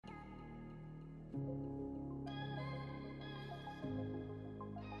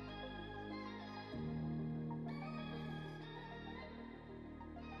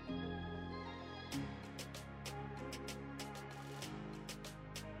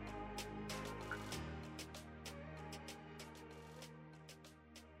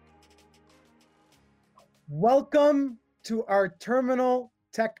to our Terminal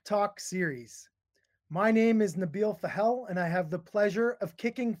Tech Talk series. My name is Nabil Fahel, and I have the pleasure of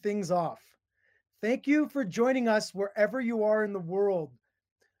kicking things off. Thank you for joining us wherever you are in the world.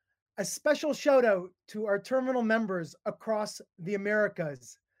 A special shout out to our terminal members across the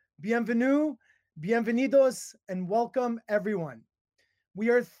Americas. Bienvenue, bienvenidos, and welcome everyone. We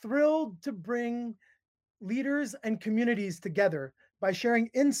are thrilled to bring leaders and communities together by sharing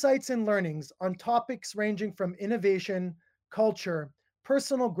insights and learnings on topics ranging from innovation, culture,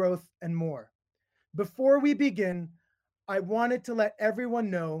 personal growth, and more. Before we begin, I wanted to let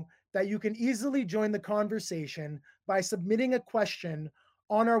everyone know that you can easily join the conversation by submitting a question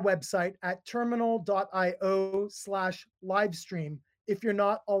on our website at terminal.io/livestream if you're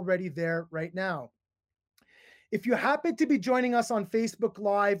not already there right now. If you happen to be joining us on Facebook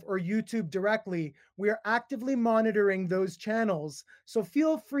Live or YouTube directly, we are actively monitoring those channels, so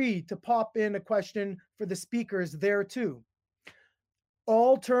feel free to pop in a question for the speakers there too.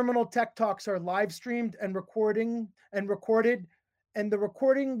 All Terminal Tech Talks are live streamed and recorded, and the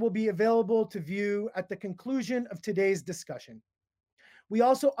recording will be available to view at the conclusion of today's discussion. We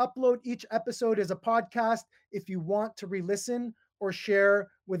also upload each episode as a podcast if you want to re-listen or share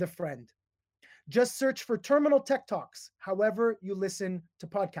with a friend. Just search for Terminal Tech Talks, however you listen to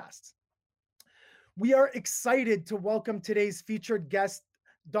podcasts. We are excited to welcome today's featured guest,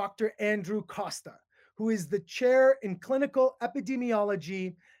 Dr. Andrew Costa, who is the chair in clinical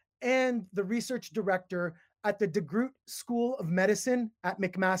epidemiology and the research director at the DeGroote School of Medicine at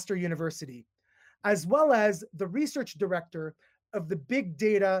McMaster University, as well as the research director of the Big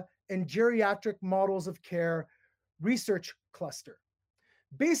Data and Geriatric Models of Care Research Cluster.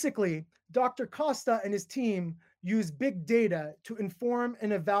 Basically, Dr. Costa and his team use big data to inform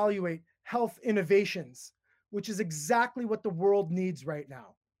and evaluate health innovations, which is exactly what the world needs right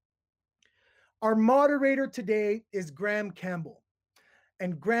now. Our moderator today is Graham Campbell,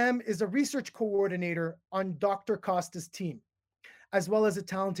 and Graham is a research coordinator on Dr. Costa's team, as well as a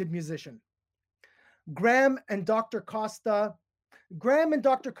talented musician. Graham and Dr. Costa's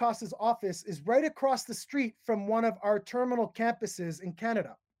office is right across the street from one of our terminal campuses in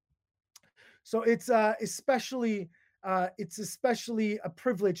Canada. So it's especially a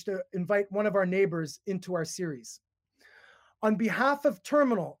privilege to invite one of our neighbors into our series. On behalf of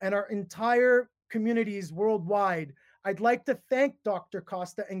Terminal and our entire communities worldwide, I'd like to thank Dr.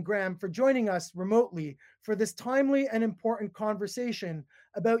 Costa and Graham for joining us remotely for this timely and important conversation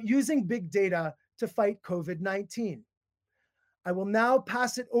about using big data to fight COVID-19. I will now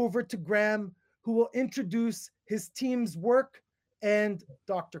pass it over to Graham, who will introduce his team's work and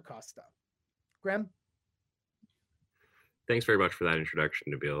Dr. Costa. Graham? Thanks very much for that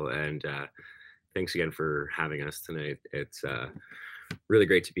introduction, Nabil, and thanks again for having us tonight. It's really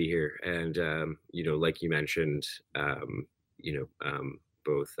great to be here. And, like you mentioned,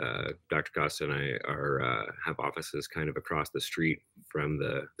 both Dr. Costa and I have offices kind of across the street from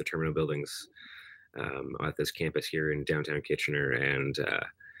the terminal buildings at this campus here in downtown Kitchener, and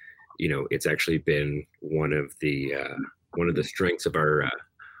it's actually been one of the strengths of our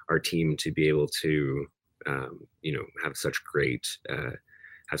team to be able to have such great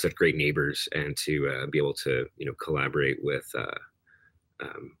neighbors and to be able to collaborate with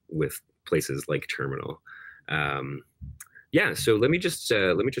places like Terminal. So let me just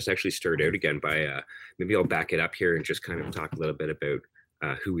actually start out again by maybe I'll back it up here and just kind of talk a little bit about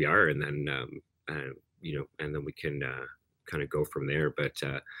who we are, and then and then we can kind of go from there. But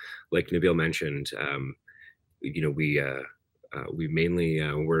like Nabil mentioned, we mainly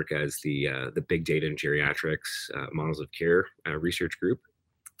work as the Big Data and Geriatrics Models of Care research group.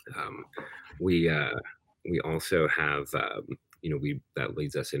 We also have that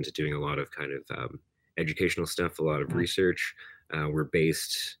leads us into doing a lot of kind of educational stuff, a lot of research. We're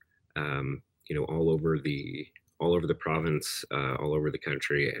based all over the province, all over the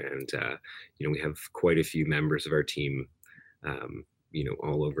country, and we have quite a few members of our team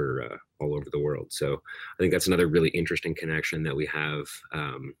all over the world. So I think that's another really interesting connection that we have,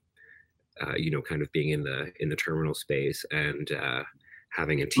 kind of being in the terminal space and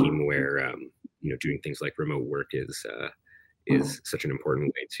having a team where doing things like remote work is such an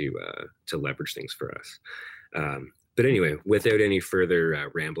important way to leverage things for us. but anyway, without any further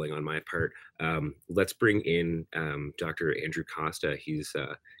rambling on my part, let's bring in Dr. Andrew Costa. He's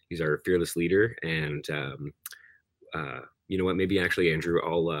our fearless leader, and you know what? Maybe actually, Andrew,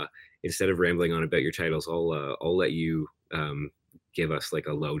 I'll instead of rambling on about your titles, I'll let you give us like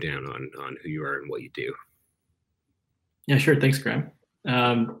a lowdown on who you are and what you do. Yeah, sure. Thanks, Graham,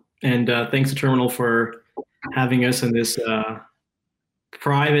 and thanks to Terminal for having us in this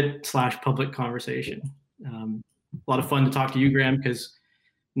private/public conversation. A lot of fun to talk to you, Graham, because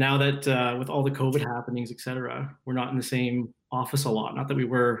now that with all the COVID happenings, et cetera, we're not in the same office a lot. Not that we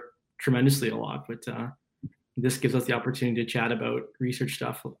were tremendously a lot, but this gives us the opportunity to chat about research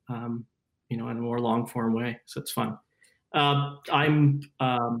stuff, you know, in a more long form way. So it's fun. I'm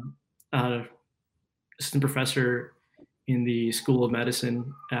assistant professor in the School of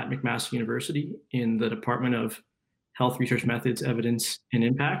Medicine at McMaster University in the Department of Health Research Methods, Evidence, and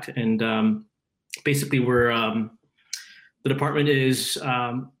Impact. And basically, the department is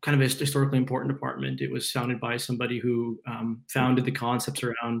kind of a historically important department. It was founded by somebody who founded the concepts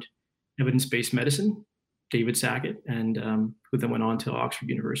around evidence-based medicine, David Sackett, and who then went on to Oxford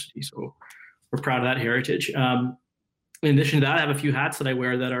University. So we're proud of that heritage. In addition to that, I have a few hats that I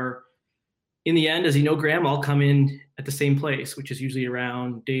wear that are, in the end, as you know, Graham, all come in at the same place, which is usually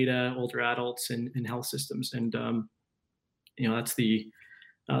around data, older adults, and health systems. And you know, that's the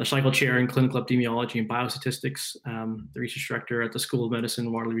Schleichel Chair in Clinical Epidemiology and Biostatistics, the research director at the School of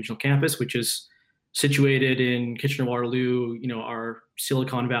Medicine Waterloo Regional Campus, which is situated in Kitchener-Waterloo, you know, our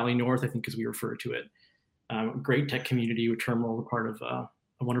Silicon Valley North, I think, as we refer to it. Great tech community with Terminal, we're part of a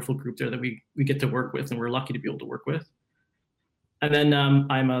wonderful group there that we get to work with, and we're lucky to be able to work with. And then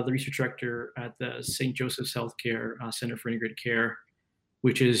I'm the research director at the St. Joseph's Healthcare Center for Integrated Care,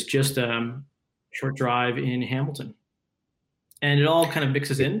 which is just a short drive in Hamilton. And it all kind of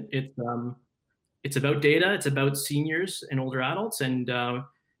mixes in. It's about data, it's about seniors and older adults, and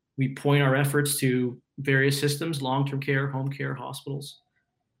we point our efforts to various systems, long-term care, home care, hospitals,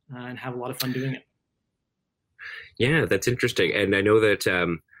 and have a lot of fun doing it. Yeah, that's interesting. And I know that,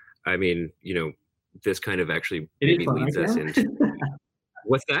 I mean, you know, this kind of actually maybe leads us into...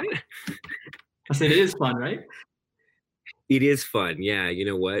 What's that? I said it is fun, right? It is fun. Yeah. You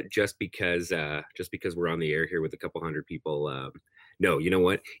know what? Just because we're on the air here with a couple hundred people. No, you know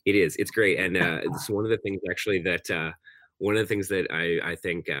what? It is. It's great. And it's one of the things actually that I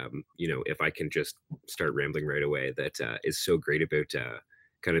think, you know, if I can just start rambling right away, that is so great about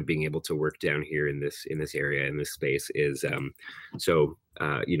kind of being able to work down here in this area, in this space is,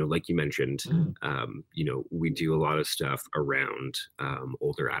 you know, like you mentioned, you know, we do a lot of stuff around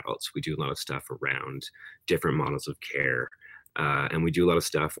older adults. We do a lot of stuff around different models of care. And we do a lot of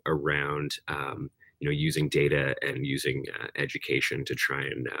stuff around, you know, using data and using education to try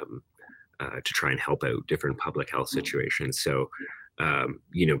and help out different public health situations. So,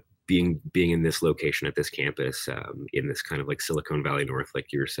 you know, being in this location at this campus, in this kind of like Silicon Valley North,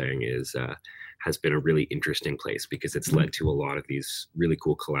 like you were saying, has been a really interesting place because it's led to a lot of these really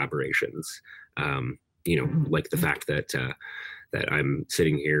cool collaborations. You know, like the fact that I'm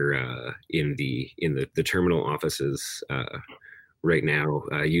sitting here in the terminal offices right now,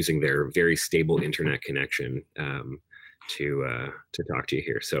 using their very stable internet connection to talk to you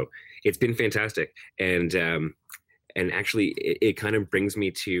here. So it's been fantastic, and actually it kind of brings me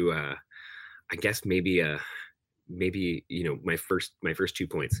to I guess maybe you know, my first 2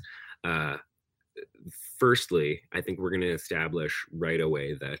 points. Firstly, I think we're going to establish right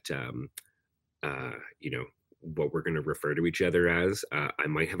away that you know, what we're going to refer to each other as. I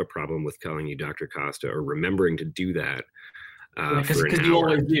might have a problem with calling you Dr. Costa or remembering to do that. Because you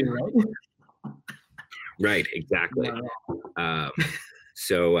always do, right? Right, exactly.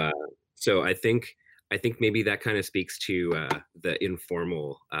 So I think maybe that kind of speaks to the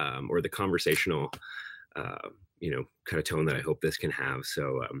informal or the conversational, you know, kind of tone that I hope this can have.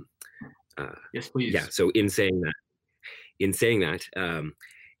 So yes, please. Yeah. So in saying that,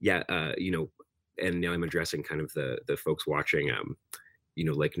 yeah, you know, and now I'm addressing kind of the folks watching. You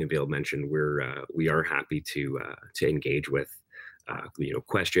know, like Nabil mentioned, we are happy to engage with you know,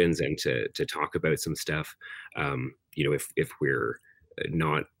 questions and to talk about some stuff. You know, if we're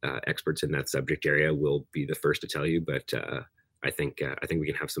not experts in that subject area, we'll be the first to tell you. But I think we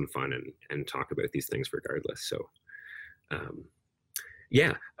can have some fun and talk about these things regardless. So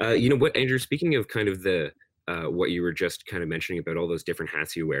yeah, you know what, Andrew? Speaking of kind of the what you were just kind of mentioning about all those different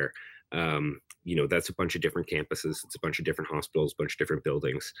hats you wear. You know, that's a bunch of different campuses. It's a bunch of different hospitals, a bunch of different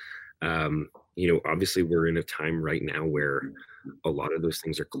buildings. You know, obviously we're in a time right now where a lot of those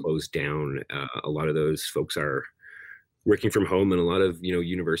things are closed down. A lot of those folks are working from home, and a lot of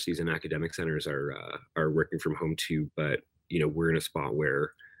universities and academic centers are working from home too. But we're in a spot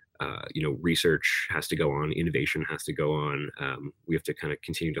where research has to go on, innovation has to go on. We have to kind of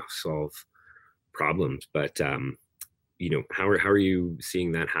continue to solve problems. But how are you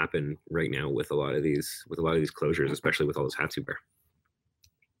seeing that happen right now with a lot of these closures, especially with all those hats you wear?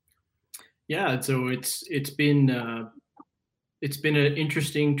 Yeah, so it's been an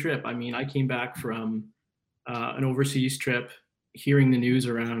interesting trip. I mean, I came back from an overseas trip, hearing the news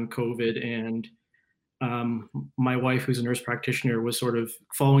around COVID, and my wife, who's a nurse practitioner, was sort of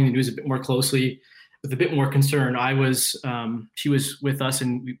following the news a bit more closely with a bit more concern. She was with us,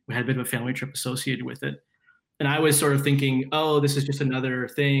 and we had a bit of a family trip associated with it. And I was sort of thinking, oh, this is just another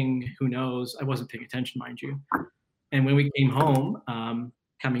thing. Who knows? I wasn't paying attention, mind you. And when we came home,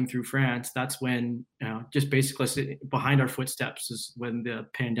 coming through France, that's when just basically behind our footsteps is when the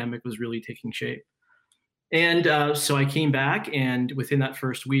pandemic was really taking shape. And so I came back, and within that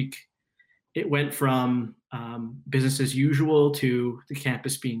first week, it went from business as usual to the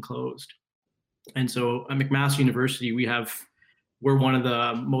campus being closed. And so at McMaster University, we're one of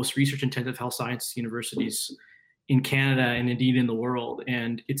the most research-intensive health science universities in Canada and indeed in the world.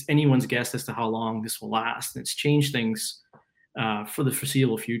 And it's anyone's guess as to how long this will last. And it's changed things for the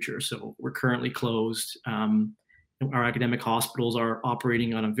foreseeable future. So we're currently closed. Our academic hospitals are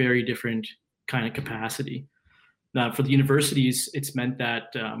operating on a very different kind of capacity. For the universities, it's meant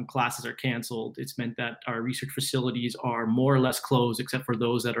that classes are canceled. It's meant that our research facilities are more or less closed, except for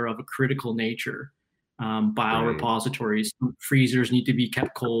those that are of a critical nature. Biorepositories, freezers need to be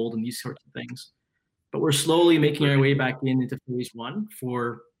kept cold, and these sorts of things. But we're slowly making our way back into phase one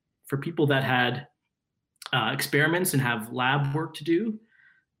for people that had experiments and have lab work to do.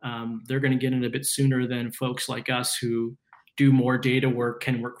 They're going to get in a bit sooner than folks like us who do more data work,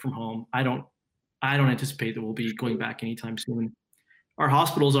 can work from home. I don't anticipate that we'll be going back anytime soon. Our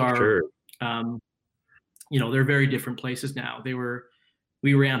hospitals are, Sure. They're very different places now.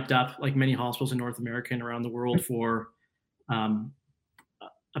 We ramped up, like many hospitals in North America and around the world, for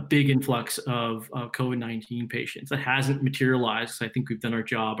a big influx of COVID-19 patients. That hasn't materialized. I think we've done our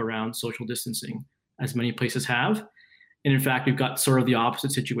job around social distancing, as many places have. And in fact, we've got sort of the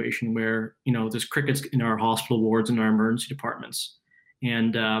opposite situation where, there's crickets in our hospital wards and our emergency departments.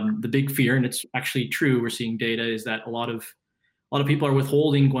 And the big fear, and it's actually true, we're seeing data, is that a lot of people are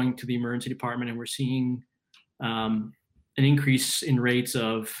withholding going to the emergency department, and we're seeing an increase in rates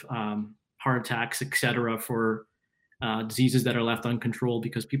of heart attacks, et cetera, for diseases that are left uncontrolled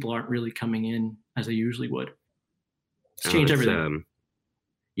because people aren't really coming in as they usually would. It's changed everything.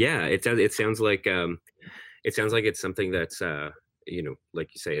 It sounds like it's something that's like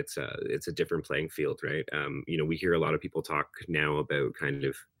you say, it's a different playing field, right? We hear a lot of people talk now about kind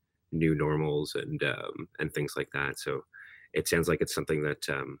of new normals and things like that. So it sounds like it's something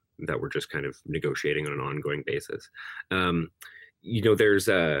that we're just kind of negotiating on an ongoing basis. I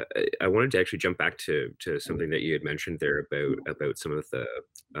wanted to actually jump back to something that you had mentioned there about some of the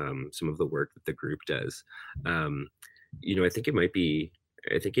work that the group does. I think it might be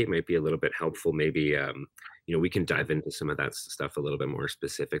a little bit helpful. Maybe we can dive into some of that stuff a little bit more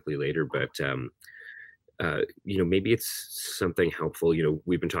specifically later. But maybe it's something helpful.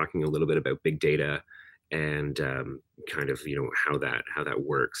 We've been talking a little bit about big data and kind of how that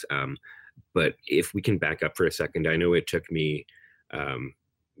works. But if we can back up for a second, I know it took me a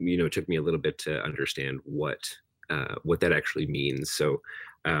little bit to understand what that actually means. So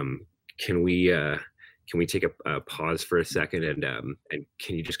can we take a pause for a second and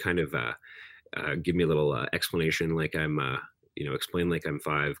can you just kind of give me a little explanation, like I'm explain like I'm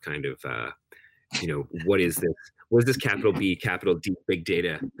five, kind of what is this? What is this capital B, capital D, big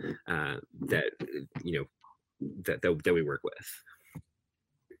data that we work with?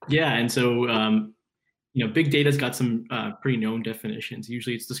 Yeah, and so big data's got some pretty known definitions.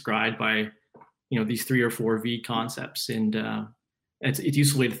 Usually, it's described by these 3 or 4 V concepts, and it's a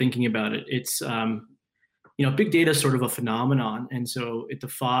useful way of thinking about it. It's big data is sort of a phenomenon, and so it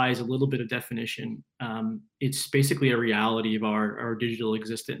defies a little bit of definition. It's basically a reality of our digital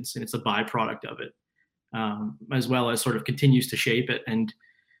existence, and it's a byproduct of it, as well as sort of continues to shape it. And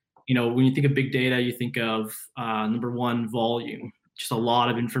when you think of big data, you think of number one, volume, just a lot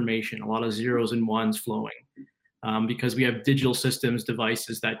of information, a lot of zeros and ones flowing, because we have digital systems,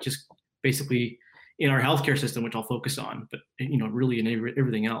 devices that just basically, in our healthcare system, which I'll focus on, but really in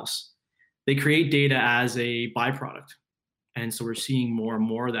everything else, they create data as a byproduct. And so we're seeing more and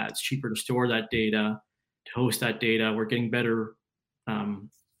more of that. It's cheaper to store that data, to host that data. We're getting better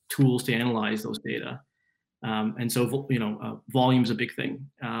tools to analyze those data. And so, volume is a big thing.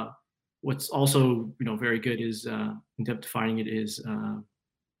 what's also very good is in depth defining it is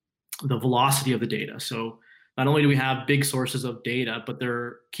the velocity of the data. So not only do we have big sources of data, but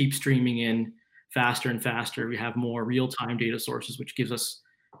they're keep streaming in faster and faster. We have more real-time data sources, which gives us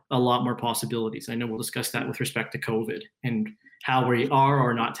a lot more possibilities. I know we'll discuss that with respect to COVID and how we are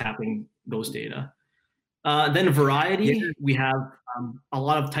or not tapping those data. Then variety, we have a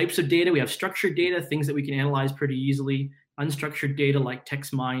lot of types of data. We have structured data, things that we can analyze pretty easily. Unstructured data like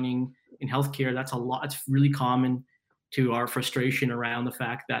text mining in healthcare, that's a lot. It's really common to our frustration around the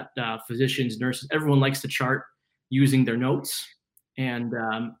fact that physicians, nurses, everyone likes to chart using their notes. And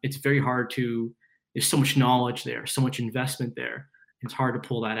it's very hard there's so much knowledge there, so much investment there. It's hard to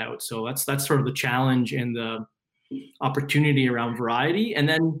pull that out. So that's sort of the challenge and the opportunity around variety. And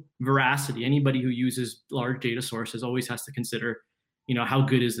then veracity. Anybody who uses large data sources always has to consider, how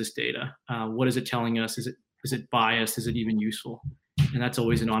good is this data? What is it telling us? Is it biased? Is it even useful? And that's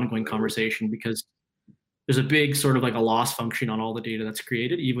always an ongoing conversation, because there's a big sort of like a loss function on all the data that's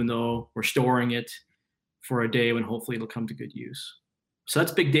created, even though we're storing it for a day when hopefully it'll come to good use. So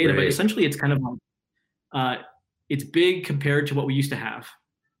that's big data, but essentially it's kind of it's big compared to what we used to have.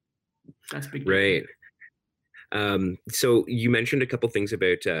 That's big data. Right. So you mentioned a couple things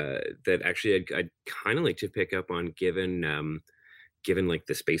about that. Actually, I'd kind of like to pick up on, given like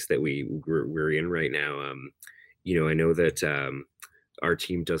the space that we're in right now. I know that our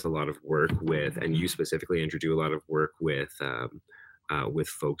team does a lot of work with, and you specifically, Andrew, do a lot of work with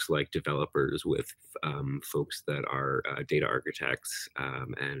folks like developers, with folks that are data architects,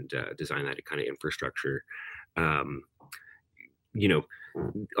 and design that kind of infrastructure.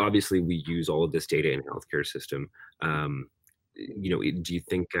 Obviously we use all of this data in healthcare system. Do you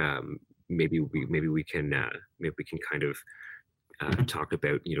think maybe we can kind of talk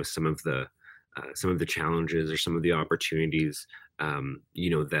about some of the challenges or some of the opportunities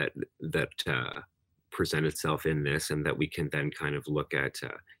that present itself in this, and that we can then kind of look at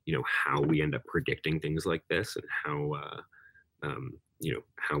how we end up predicting things like this, and how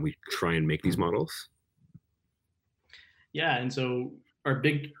we try and make these models? Yeah, and so our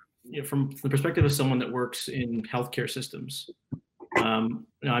big, from the perspective of someone that works in healthcare systems,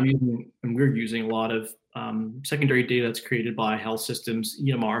 we're using a lot of secondary data that's created by health systems,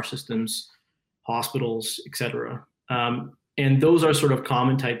 EMR systems, hospitals, et cetera. And those are sort of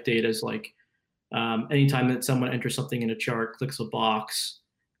common type data, like anytime that someone enters something in a chart, clicks a box,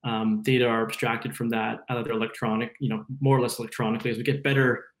 data are abstracted from that, either electronic, more or less electronically. As we get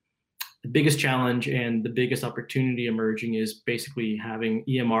better, the biggest challenge and the biggest opportunity emerging is basically having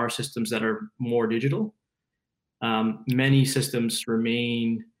EMR systems that are more digital. Many systems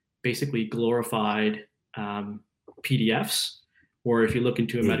remain basically glorified PDFs, or if you look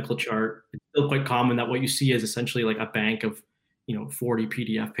into a medical chart, it's still quite common that what you see is essentially like a bank of 40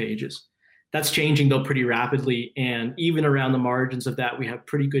 PDF pages. That's changing though pretty rapidly, and even around the margins of that, we have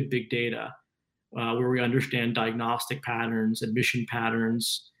pretty good big data where we understand diagnostic patterns, admission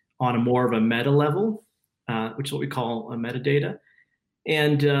patterns on a more of a meta level, which is what we call a metadata.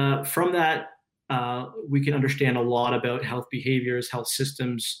 And from that, we can understand a lot about health behaviors, health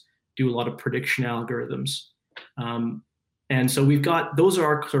systems, do a lot of prediction algorithms. And so those are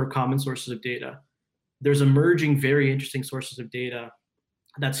our sort of common sources of data. There's emerging very interesting sources of data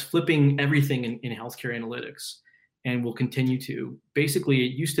that's flipping everything in healthcare analytics, and will continue to. Basically,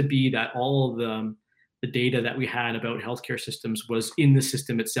 it used to be that all of the data that we had about healthcare systems was in the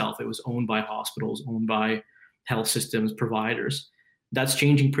system itself. It was owned by hospitals, owned by health systems providers. That's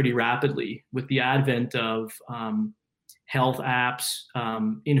changing pretty rapidly with the advent of health apps,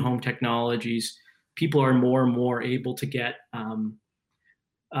 in-home technologies. People are more and more able to get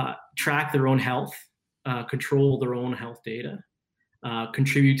track their own health, control their own health data,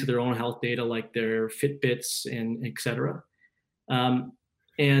 contribute to their own health data like their Fitbits and et cetera.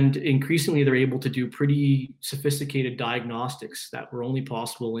 And increasingly, they're able to do pretty sophisticated diagnostics that were only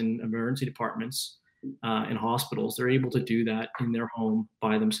possible in emergency departments in hospitals. They're able to do that in their home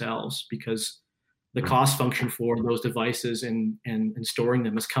by themselves, because the cost function for those devices and storing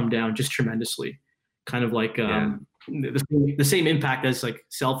them has come down just tremendously. Kind of like the same impact as like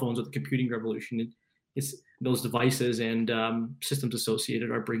cell phones with the computing revolution. It's those devices and systems associated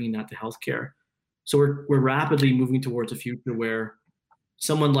are bringing that to healthcare. So we're rapidly moving towards a future where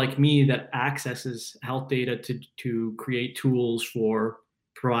someone like me that accesses health data to create tools for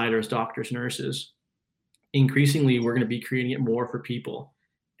providers, doctors, nurses, increasingly we're going to be creating it more for people.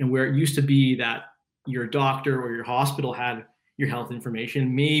 And where it used to be that your doctor or your hospital had your health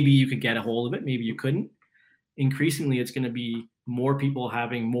information, maybe you could get a hold of it, maybe you couldn't. Increasingly, it's going to be more people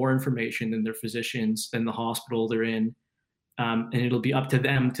having more information than their physicians, than the hospital they're in. And it'll be up to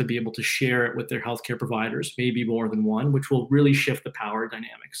them to be able to share it with their healthcare providers, maybe more than one, which will really shift the power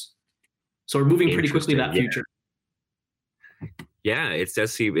dynamics. So we're moving pretty quickly to that future. Yeah, it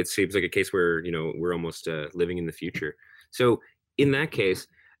seems like a case where, we're almost living in the future. So in that case,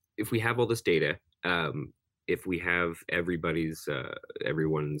 if we have all this data, if we have everyone's,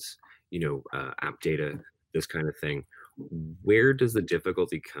 app data, this kind of thing, where does the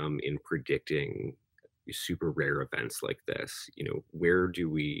difficulty come in predicting super rare events like this? Where do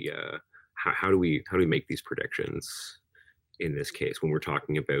we, how do we make these predictions in this case when we're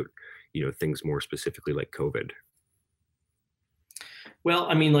talking about, things more specifically like COVID? Well,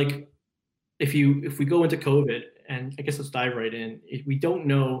 I mean, like if we go into COVID, and I guess let's dive right in. If we don't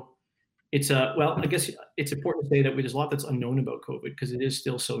know, I guess it's important to say that there's a lot that's unknown about COVID because it is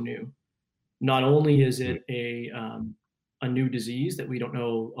still so new. Not only is it a new disease that we don't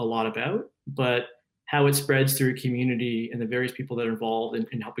know a lot about, but how it spreads through a community and the various people that are involved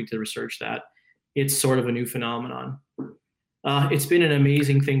in helping to research that, it's sort of a new phenomenon. It's been an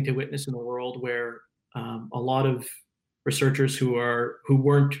amazing thing to witness in the world where a lot of researchers who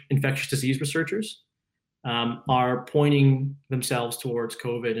weren't infectious disease researchers are pointing themselves towards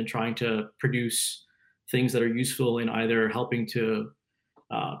COVID and trying to produce things that are useful in either helping to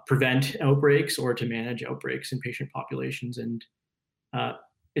prevent outbreaks or to manage outbreaks in patient populations. And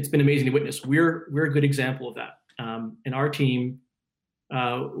it's been amazing to witness. We're a good example of that. In our team,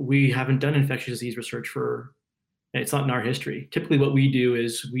 we haven't done infectious disease research it's not in our history. Typically what we do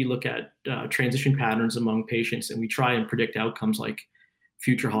is we look at transition patterns among patients and we try and predict outcomes like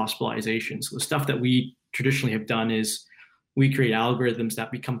future hospitalizations. So the stuff that we traditionally have done is we create algorithms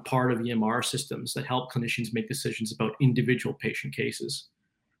that become part of EMR systems that help clinicians make decisions about individual patient cases.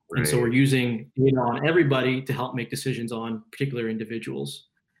 Right. And so we're using data on everybody to help make decisions on particular individuals.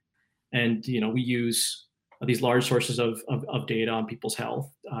 And, we use these large sources of data on people's health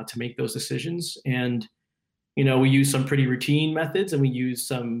to make those decisions. And, we use some pretty routine methods and we use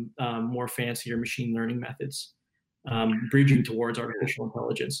some more fancier machine learning methods, bridging towards artificial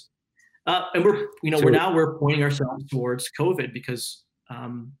intelligence. And we're pointing ourselves towards COVID because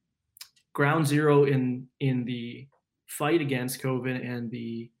ground zero in the fight against COVID and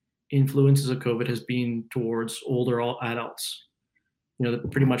the influences of COVID has been towards older adults,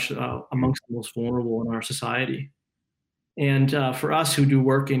 pretty much amongst the most vulnerable in our society. And for us who do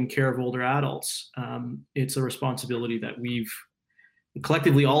work in care of older adults, it's a responsibility that we've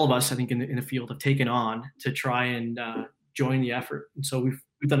collectively, all of us, I think, in the field have taken on to try and join the effort. And so we've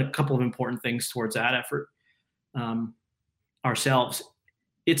done a couple of important things towards that effort ourselves.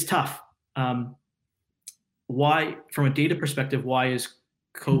 It's tough. Why, from a data perspective, why is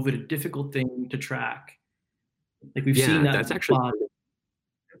COVID a difficult thing to track? Like we've seen that. That's actually.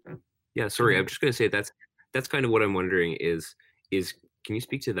 Yeah, sorry. I'm just going to say that's kind of what I'm wondering is can you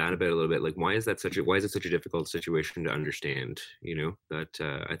speak to that a little bit? Like, why is it such a difficult situation to understand?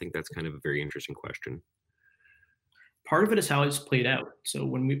 That I think that's kind of a very interesting question. Part of it is how it's played out. So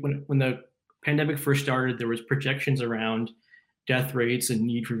when the pandemic first started, there was projections around death rates and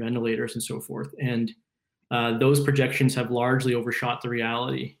need for ventilators and so forth. And those projections have largely overshot the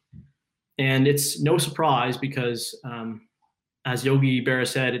reality. And it's no surprise because, as Yogi Berra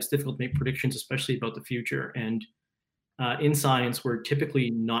said, it's difficult to make predictions, especially about the future. And in science, we're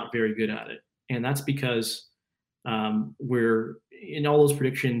typically not very good at it. And that's because we're in all those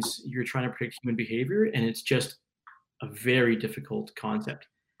predictions, you're trying to predict human behavior, and it's just a very difficult concept.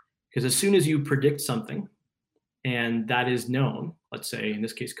 Because as soon as you predict something and that is known, let's say in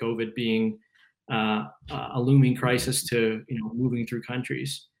this case, COVID being a looming crisis to moving through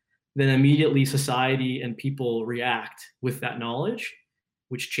countries, then immediately society and people react with that knowledge,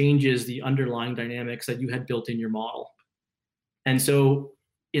 which changes the underlying dynamics that you had built in your model. And so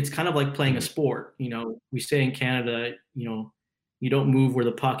it's kind of like playing a sport. We say in Canada, you don't move where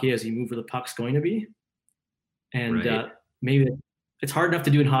the puck is, you move where the puck's going to be. And right. Maybe it's hard enough to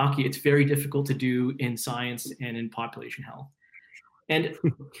do in hockey. It's very difficult to do in science and in population health. And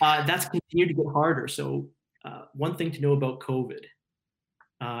that's continued to get harder. So one thing to know about COVID,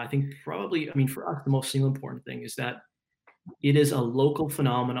 I think probably, for us, the most single important thing is that it is a local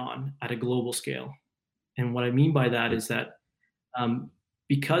phenomenon at a global scale. And what I mean by that is that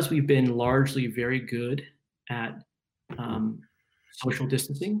because we've been largely very good at social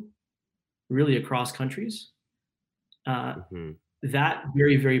distancing, really across countries, that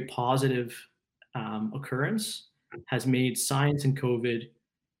very, very positive occurrence has made science and COVID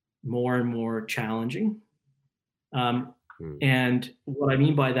more and more challenging. And what I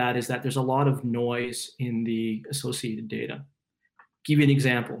mean by that is that there's a lot of noise in the associated data. Give you an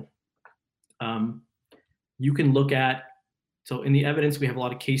example. You can look at So in the evidence, we have a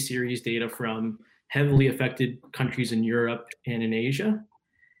lot of case series data from heavily affected countries in Europe and in Asia.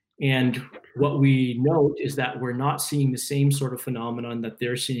 And what we note is that we're not seeing the same sort of phenomenon that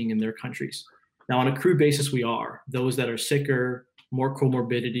they're seeing in their countries. Now, on a crude basis, we are. Those that are sicker, more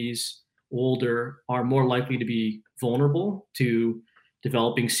comorbidities, older, are more likely to be vulnerable to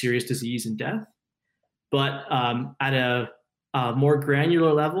developing serious disease and death. But at a more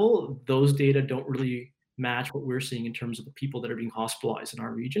granular level, those data don't really match what we're seeing in terms of the people that are being hospitalized in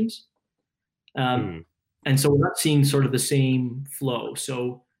our regions. And so we're not seeing sort of the same flow.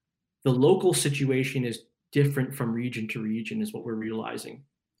 So the local situation is different from region to region is what we're realizing,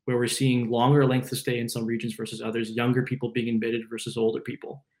 where we're seeing longer length of stay in some regions versus others, younger people being admitted versus older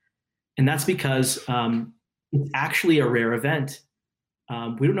people. And that's because it's actually a rare event.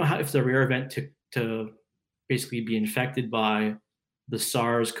 We don't know if it's a rare event to basically be infected by the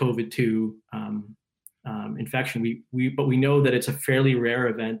SARS-CoV-2 infection. But we know that it's a fairly rare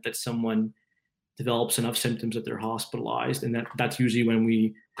event that someone develops enough symptoms that they're hospitalized, and that's usually when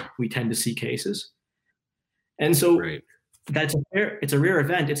we tend to see cases. And so right. It's a rare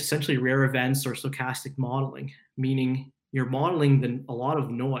event. It's essentially rare events or stochastic modeling, meaning you're modeling a lot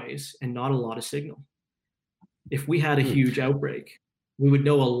of noise and not a lot of signal. If we had a huge outbreak, we would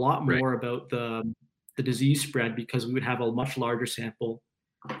know a lot more about the disease spread because we would have a much larger sample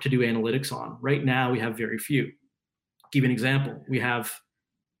to do analytics on. Right now, we have very few. Give you an example. We have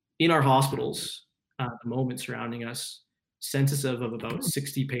in our hospitals at the moment surrounding us, census of about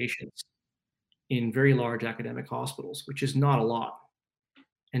 60 patients in very large academic hospitals, which is not a lot.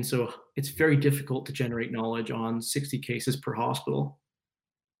 And so it's very difficult to generate knowledge on 60 cases per hospital.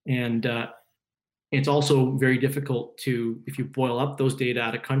 And it's also very difficult to, if you boil up those data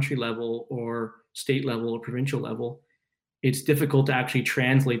at a country level or state level or provincial level, it's difficult to actually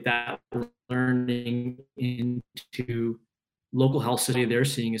translate that learning into local health study they're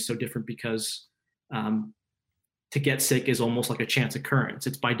seeing is so different because to get sick is almost like a chance occurrence.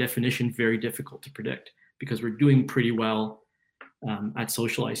 It's by definition very difficult to predict because we're doing pretty well at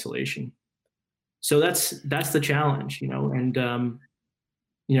social isolation. So that's the challenge, and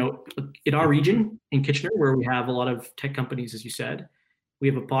in our region in Kitchener, where we have a lot of tech companies, as you said, we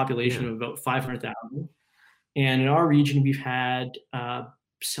have a population of about 500,000, and in our region we've had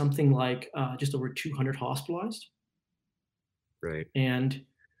something like just over 200 hospitalized. Right. And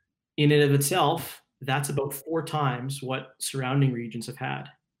in and of itself, that's about 4 times what surrounding regions have had.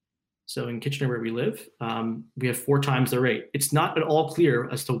 So in Kitchener, where we live, we have 4 times the rate. It's not at all clear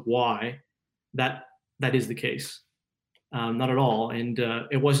as to why that is the case. Not at all. And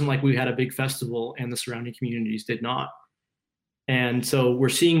it wasn't like we had a big festival and the surrounding communities did not. And so we're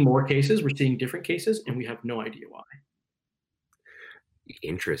seeing more cases, we're seeing different cases, and we have no idea why.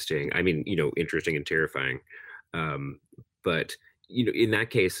 Interesting. I mean, interesting and terrifying. But in that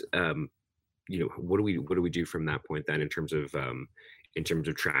case, what do we do from that point then in terms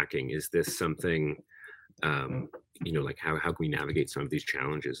of tracking? Is this something, like how can we navigate some of these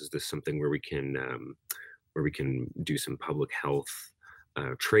challenges? Is this something where we can do some public health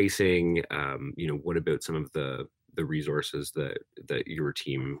tracing? What about some of the resources that your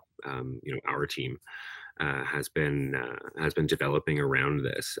team, our team, has been developing around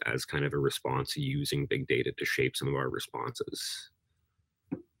this as kind of a response using big data to shape some of our responses?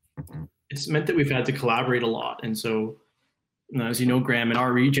 It's meant that we've had to collaborate a lot. And so, as you know, Graham, in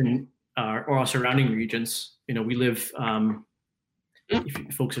our region or our surrounding regions, we live,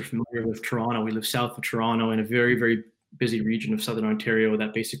 if folks are familiar with Toronto, we live south of Toronto in a very, very busy region of Southern Ontario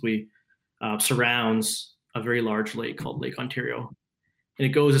that basically surrounds a very large lake called Lake Ontario. And it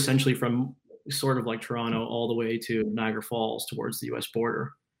goes essentially from sort of like Toronto all the way to Niagara Falls towards the US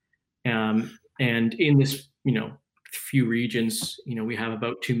border. And in this, few regions, we have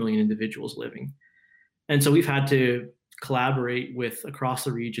about 2 million individuals living. And so we've had to collaborate with across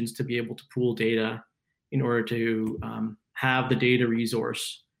the regions to be able to pool data in order to have the data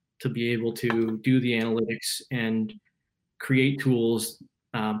resource to be able to do the analytics and create tools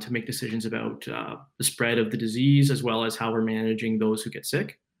to make decisions about the spread of the disease, as well as how we're managing those who get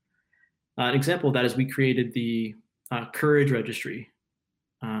sick. An example of that is we created the COURAGE registry.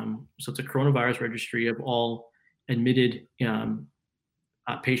 So it's a coronavirus registry of all admitted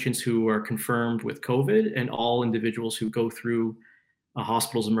patients who are confirmed with COVID and all individuals who go through a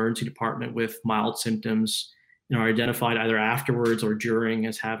hospital's emergency department with mild symptoms and are identified either afterwards or during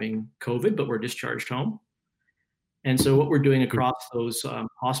as having COVID, but were discharged home. And so what we're doing across those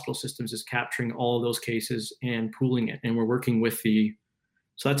hospital systems is capturing all of those cases and pooling it. And we're working with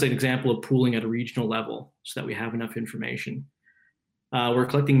so that's an example of pooling at a regional level so that we have enough information. We're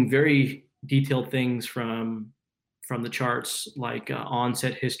collecting very detailed things from from the charts like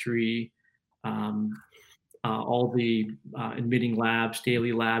onset history, all the admitting labs,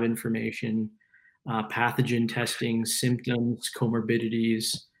 daily lab information, pathogen testing, symptoms,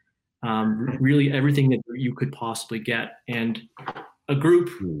 comorbidities, really everything that you could possibly get. And a group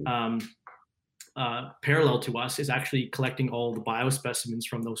parallel to us is actually collecting all the biospecimens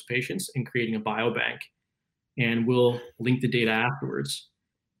from those patients and creating a biobank. And we'll link the data afterwards.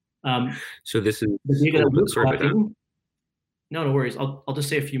 So this is the data that we're collecting. No worries. I'll just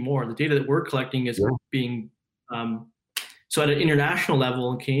say a few more. The data that we're collecting is being so at an international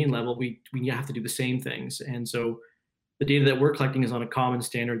level and Canadian level, we have to do the same things. And so the data that we're collecting is on a common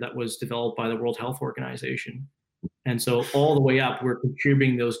standard that was developed by the World Health Organization. And so all the way up, we're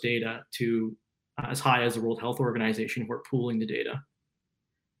contributing those data to as high as the World Health Organization. We're pooling the data.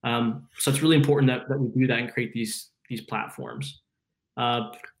 So it's really important that we do that and create these platforms.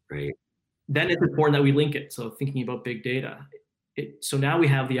 Right. Then it's important that we link it. So thinking about big data. So now we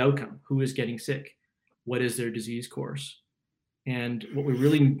have the outcome. Who is getting sick? What is their disease course? And what we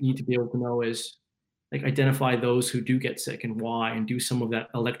really need to be able to know is like identify those who do get sick and why, and do some of that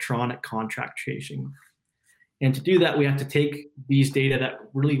electronic contract tracing. And to do that, we have to take these data that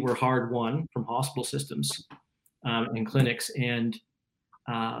really were hard won from hospital systems and clinics and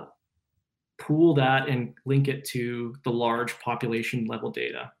pool that and link it to the large population level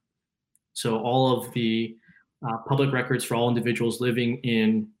data. So all of the public records for all individuals living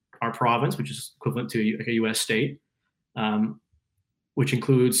in our province, which is equivalent to a U.S. state, which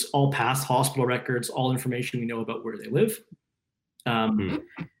includes all past hospital records, all information we know about where they live,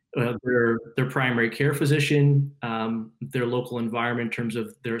 their primary care physician, their local environment in terms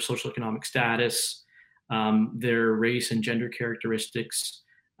of their socioeconomic status, their race and gender characteristics,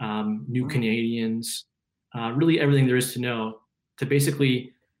 new Canadians, really everything there is to know to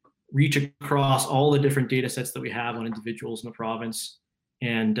basically reach across all the different data sets that we have on individuals in the province.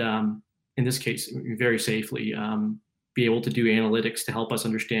 And in this case, very safely be able to do analytics to help us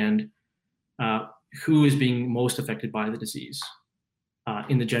understand who is being most affected by the disease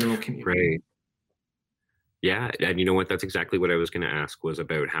in the general community. Right. Yeah, and you know what? That's exactly what I was going to ask, was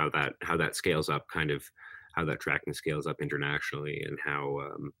about how that scales up, kind of how that tracking scales up internationally, and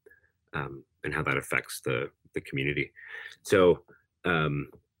how that affects the community. So,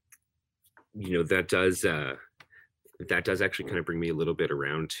 you know, that does actually kind of bring me a little bit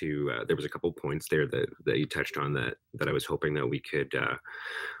around to there was a couple points there that you touched on that I was hoping that we could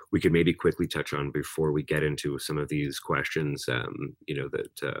maybe quickly touch on before we get into some of these questions, you know,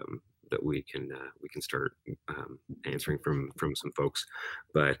 that we can start answering from some folks.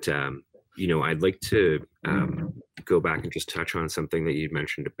 But you know, I'd like to go back and just touch on something that you'd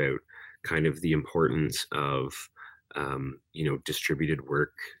mentioned about kind of the importance of you know, distributed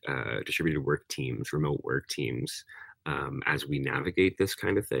work teams, remote work teams, as we navigate this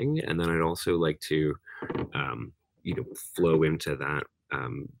kind of thing. And then I'd also like to you know, flow into that.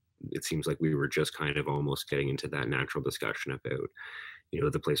 It seems like we were just kind of almost getting into that natural discussion about, you know,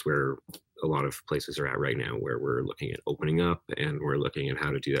 the place where a lot of places are at right now, where we're looking at opening up and we're looking at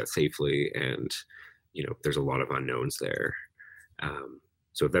how to do that safely. And, you know, there's a lot of unknowns there.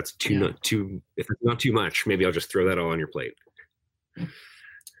 So if that's if it's not too much, maybe I'll just throw that all on your plate.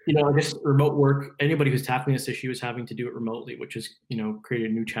 You know, I guess remote work, anybody who's tackling this issue is having to do it remotely, which has, you know,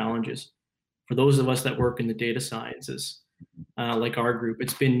 created new challenges. For those of us that work in the data sciences, like our group,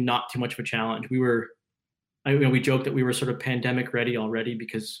 it's been not too much of a challenge. We joke that we were sort of pandemic ready already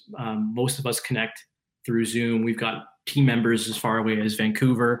because most of us connect through Zoom. We've got team members as far away as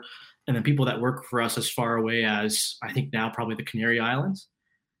Vancouver, and then people that work for us as far away as, I think now probably the Canary Islands.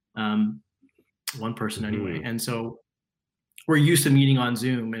 One person anyway. And so we're used to meeting on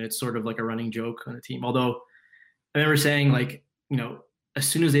Zoom, and it's sort of like a running joke on the team. Although I remember saying, like, you know, as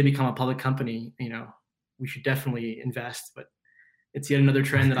soon as they become a public company, you know, we should definitely invest. But it's yet another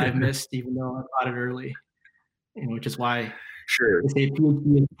trend that I've missed, even though I caught it early, you know, which is why sure they say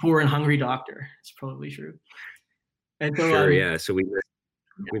PhD is poor and hungry doctor. It's probably true. And so, sure, yeah. So we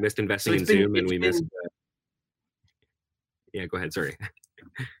missed investing in Zoom, and we missed. Yeah, go ahead. Sorry.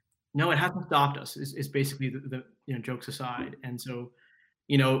 No, it hasn't stopped us. It's basically the you know, jokes aside. And so,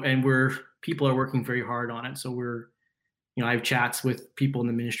 you know, and people are working very hard on it. So you know, I have chats with people in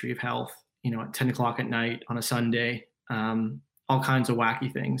the Ministry of Health, you know, at 10 o'clock at night on a Sunday, all kinds of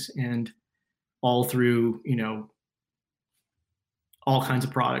wacky things, and all through, you know, all kinds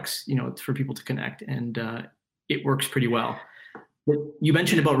of products, you know, for people to connect, and it works pretty well. But you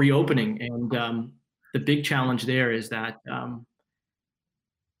mentioned about reopening, and the big challenge there is that,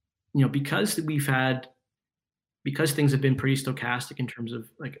 you know, because things have been pretty stochastic in terms of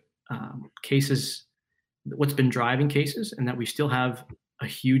like cases what's been driving cases, and that we still have a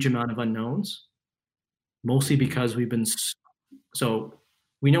huge amount of unknowns, mostly because we've been so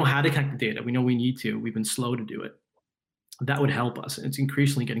we know how to collect the data. We know we need to. We've been slow to do it. That would help us. It's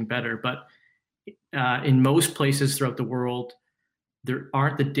increasingly getting better. But in most places throughout the world, there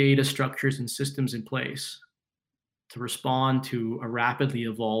aren't the data structures and systems in place to respond to a rapidly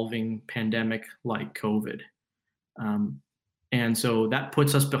evolving pandemic like COVID. And so that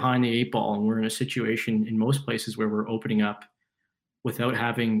puts us behind the 8 ball, and we're in a situation in most places where we're opening up without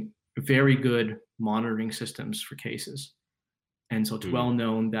having very good monitoring systems for cases. And so it's well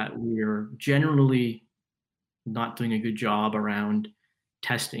known that we're generally not doing a good job around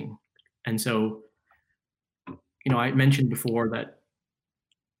testing. And so, I mentioned before that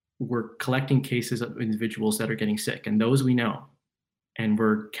we're collecting cases of individuals that are getting sick, and those we know, and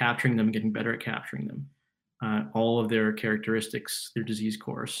we're capturing them, getting better at capturing them. All of their characteristics, their disease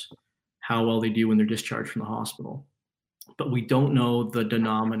course, how well they do when they're discharged from the hospital. But we don't know the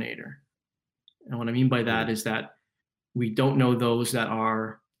denominator. And what I mean by that is that we don't know those that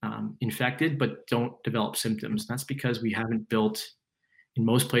are infected but don't develop symptoms. That's because we haven't built, in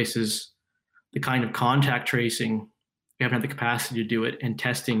most places, the kind of contact tracing. We haven't had the capacity to do it, and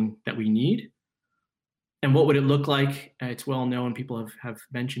testing that we need. And what would it look like? It's well known, people have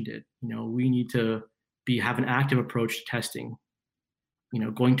mentioned it. We need to have an active approach to testing,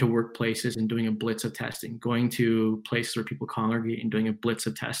 going to workplaces and doing a blitz of testing, going to places where people congregate and doing a blitz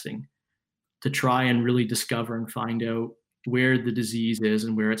of testing to try and really discover and find out where the disease is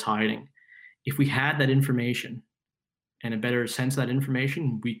and where it's hiding. If we had that information and a better sense of that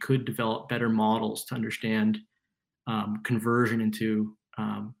information, we could develop better models to understand conversion into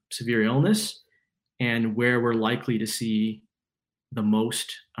severe illness and where we're likely to see the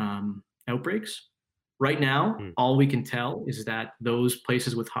most outbreaks. Right now, all we can tell is that those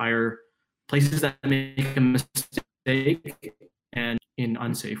places that make a mistake and in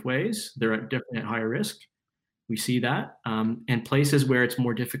unsafe ways, they're definitely at higher risk. We see that. And places where it's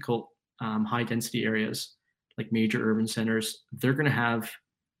more difficult, high density areas like major urban centers, they're going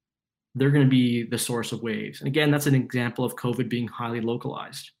to be the source of waves. And again, that's an example of COVID being highly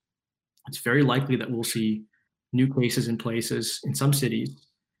localized. It's very likely that we'll see new cases in places in some cities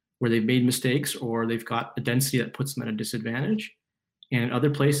where they've made mistakes or they've got a density that puts them at a disadvantage. And in other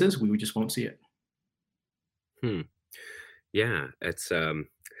places, we just won't see it. Yeah, it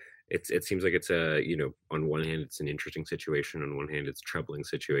seems like it's on one hand, it's an interesting situation. On one hand, it's a troubling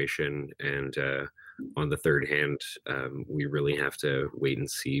situation. And on the third hand, we really have to wait and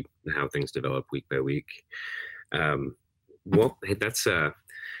see how things develop week by week. Well, hey, that's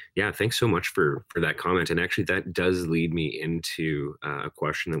thanks so much for that comment. And actually, that does lead me into a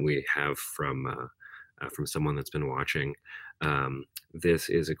question that we have from someone that's been watching. This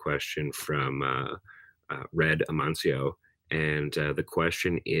is a question from Red Amancio. And the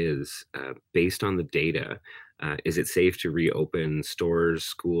question is, based on the data, is it safe to reopen stores,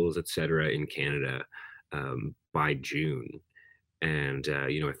 schools, etc. in Canada by June? And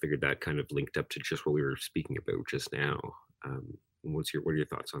I figured that kind of linked up to just what we were speaking about just now. What are your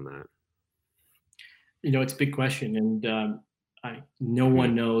thoughts on that? It's a big question, and no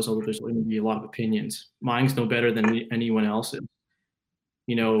one knows, although there's going to be a lot of opinions. Mine's no better than anyone else's.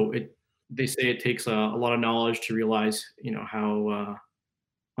 They say it takes a lot of knowledge to realize, how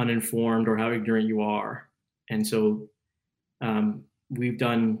uninformed or how ignorant you are. And so we've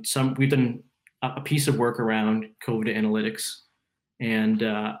done a piece of work around COVID analytics, and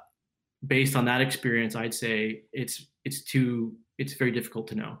based on that experience, I'd say it's very difficult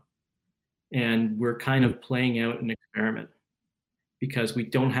to know. And we're kind of playing out an experiment because we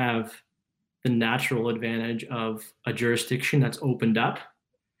don't have the natural advantage of a jurisdiction that's opened up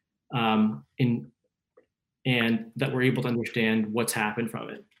and that we're able to understand what's happened from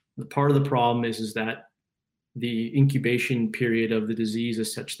it. The part of the problem is that the incubation period of the disease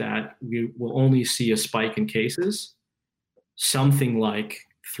is such that we will only see a spike in cases something like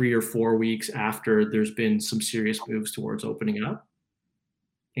 3 or 4 weeks after there's been some serious moves towards opening up.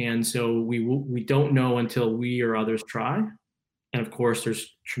 And so we don't know until we or others try. And of course,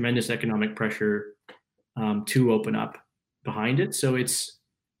 there's tremendous economic pressure to open up behind it. So it's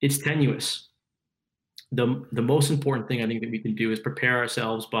tenuous. The most important thing I think that we can do is prepare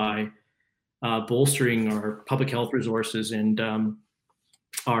ourselves by bolstering our public health resources and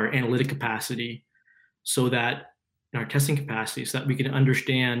our analytic capacity, so that our testing capacity, so that we can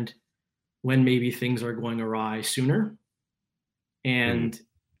understand when maybe things are going awry sooner. And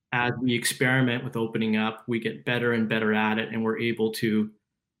as we experiment with opening up, we get better and better at it, and we're able to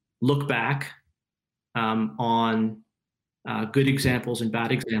look back on good examples and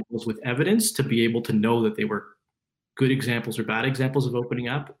bad examples with evidence to be able to know that they were good examples or bad examples of opening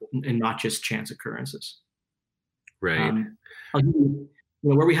up and not just chance occurrences. Right. I'll give you,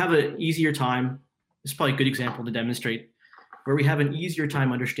 where we have an easier time, this is probably a good example to demonstrate, where we have an easier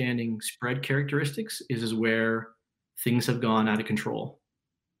time understanding spread characteristics is where things have gone out of control.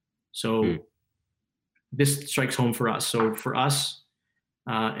 So this strikes home for us. So for us,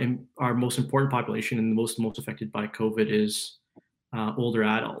 and our most important population and the most affected by COVID is older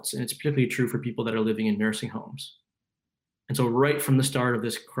adults. And it's particularly true for people that are living in nursing homes. And so right from the start of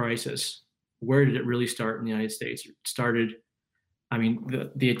this crisis, where did it really start in the United States? It started,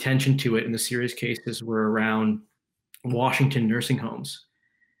 the attention to it and the serious cases were around Washington nursing homes.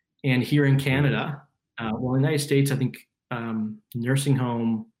 And here in Canada, in the United States, I think nursing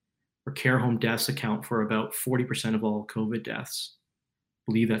home or care home deaths account for about 40% of all COVID deaths.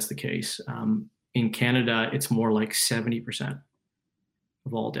 I believe that's the case. In Canada, it's more like 70%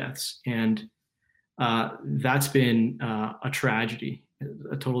 of all deaths. And that's been a tragedy,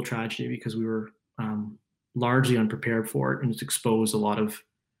 a total tragedy, because we were largely unprepared for it, and it's exposed a lot of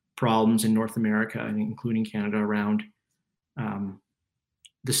problems in North America, and including Canada, around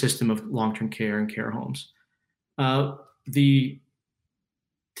the system of long-term care and care homes.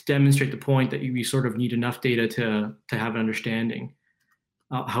 To demonstrate the point that we sort of need enough data to have an understanding.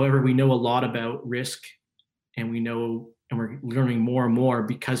 However, we know a lot about risk, and we're learning more and more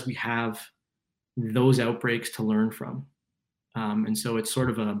because we have those outbreaks to learn from. And so it's sort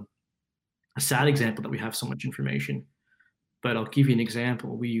of a sad example that we have so much information. But I'll give you an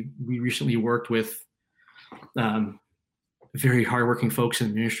example. We recently worked with very hardworking folks in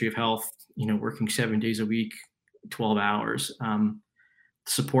the Ministry of Health, working 7 days a week, 12 hours,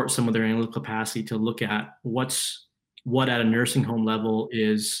 support some of their analytical capacity to look at what at a nursing home level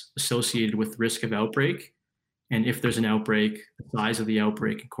is associated with risk of outbreak. And if there's an outbreak, the size of the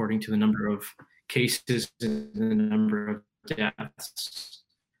outbreak according to the number of cases and the number of deaths.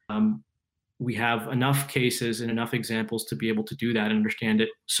 We have enough cases and enough examples to be able to do that and understand it,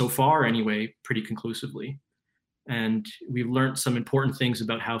 so far anyway, pretty conclusively. And we've learned some important things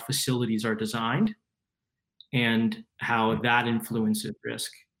about how facilities are designed and how that influences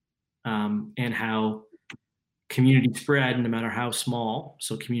risk, and how community spread, no matter how small,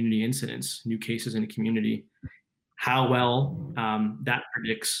 so community incidents, new cases in a community, how well that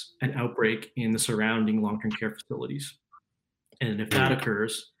predicts an outbreak in the surrounding long-term care facilities. And if that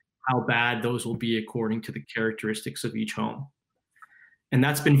occurs, how bad those will be according to the characteristics of each home. And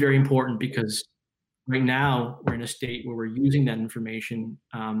that's been very important because right now we're in a state where we're using that information,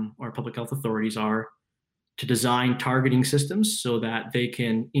 our public health authorities are, to design targeting systems so that they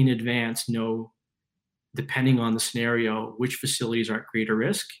can in advance know, depending on the scenario, which facilities are at greater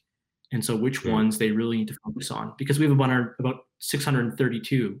risk, and so which ones they really need to focus on. Because we have about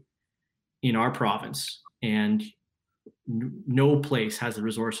 632 in our province, and no place has the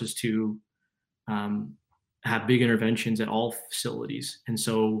resources to have big interventions at all facilities. And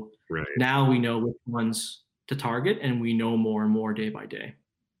so now we know which ones to target, and we know more and more day by day.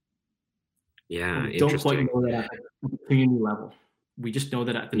 Yeah, we don't quite know that at the community level. We just know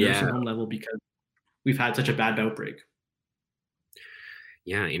that at the nursing home level because we've had such a bad outbreak.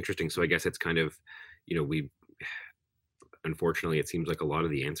 Yeah, interesting. So I guess it's kind of, unfortunately, it seems like a lot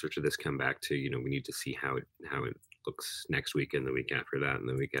of the answers to this come back to, we need to see how it looks next week and the week after that and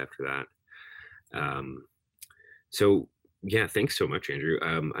the week after that. So yeah, thanks so much, Andrew.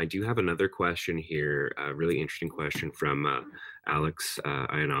 I do have another question here, a really interesting question from Alex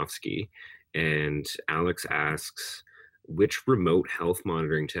Ionovsky. And Alex asks, which remote health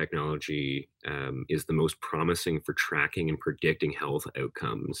monitoring technology is the most promising for tracking and predicting health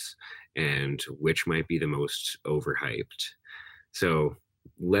outcomes, and which might be the most overhyped? So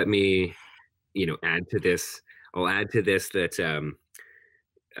let me, add to this. I'll add to this that, I'm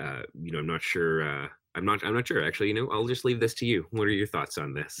not sure. I'm not sure actually. I'll just leave this to you. What are your thoughts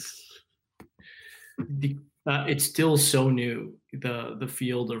on this? It's still so new, the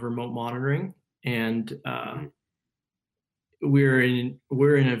field of remote monitoring, and we're in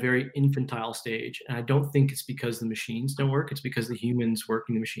a very infantile stage. And I don't think it's because the machines don't work. It's because the humans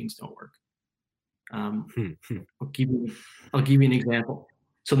working the machines don't work. I'll give you an example.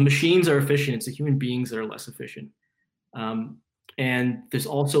 So the machines are efficient. It's the human beings that are less efficient. And there's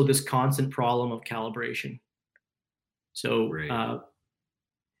also this constant problem of calibration. So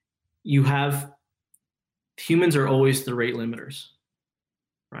you have, humans are always the rate limiters,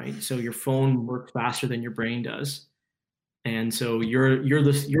 right? So your phone works faster than your brain does. And so you're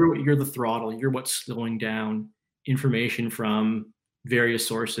the throttle. You're what's slowing down information from various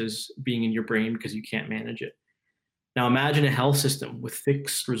sources being in your brain because you can't manage it. Now imagine a health system with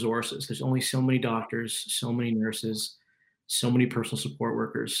fixed resources. There's only so many doctors, so many nurses, so many personal support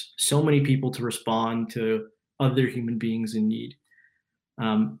workers, so many people to respond to other human beings in need.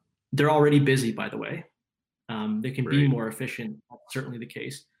 They're already busy, by the way. They can be more efficient, certainly the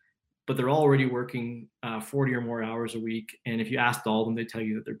case, but they're already working 40 or more hours a week. And if you asked all of them, they tell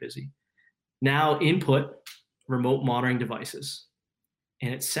you that they're busy. Now input remote monitoring devices.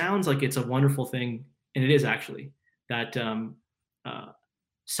 And it sounds like it's a wonderful thing, and it is actually, that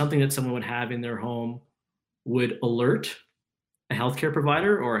something that someone would have in their home would alert a healthcare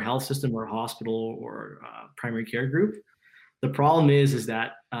provider or a health system or a hospital or a primary care group. The problem is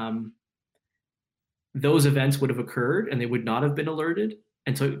that those events would have occurred and they would not have been alerted.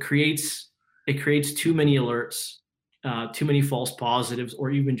 And so it creates too many alerts, too many false positives,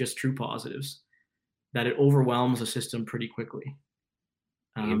 or even just true positives, that it overwhelms the system pretty quickly.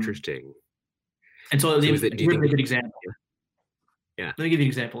 Interesting. And so here's a good example. Yeah. Let me give you an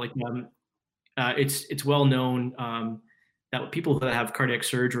example. Like it's well known that people that have cardiac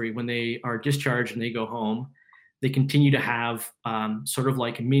surgery, when they are discharged and they go home, they continue to have sort of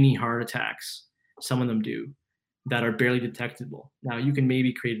like mini heart attacks. Some of them do, that are barely detectable. Now you can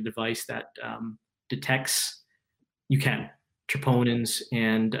maybe create a device that detects, troponins,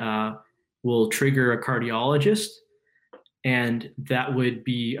 and will trigger a cardiologist. And that would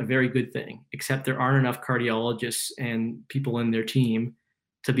be a very good thing, except there aren't enough cardiologists and people in their team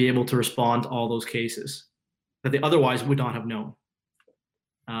to be able to respond to all those cases that they otherwise would not have known.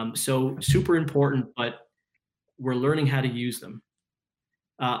 So super important, but we're learning how to use them.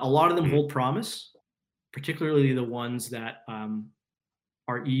 A lot of them hold promise, particularly the ones that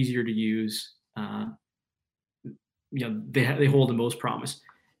are easier to use. They hold the most promise.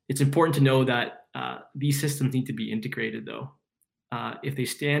 It's important to know that these systems need to be integrated, though. If they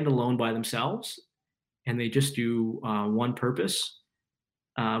stand alone by themselves and they just do one purpose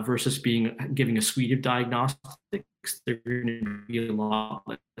versus giving a suite of diagnostics, they're going to be a lot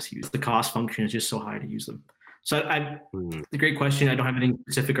less used. The cost function is just so high to use them. So it's a great question. I don't have anything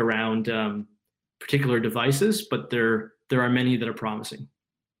specific around particular devices, but there are many that are promising.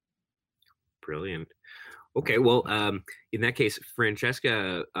 Brilliant. Okay, well, in that case,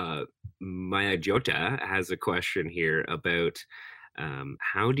 Francesca Mayajota has a question here about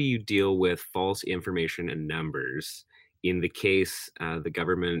how do you deal with false information and numbers in the case the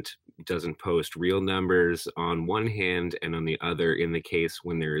government doesn't post real numbers on one hand, and on the other, in the case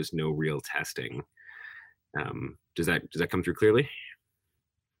when there is no real testing. Does that come through clearly?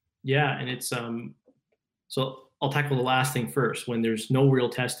 Yeah, and it's so I'll tackle the last thing first. When there's no real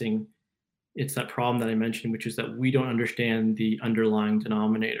testing, it's that problem that I mentioned, which is that we don't understand the underlying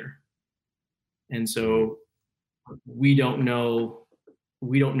denominator. And so we don't know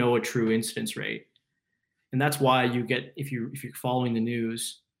a true incidence rate. And that's why you get, if you're following the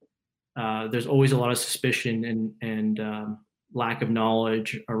news, there's always a lot of suspicion and lack of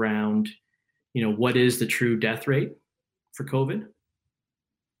knowledge around, what is the true death rate for COVID?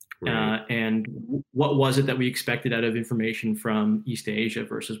 Right. And what was it that we expected out of information from East Asia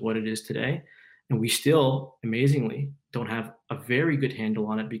versus what it is today? And we still, amazingly, don't have a very good handle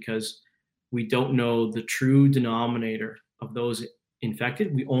on it because we don't know the true denominator of those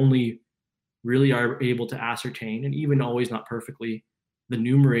infected. We only really are able to ascertain, and even always not perfectly, the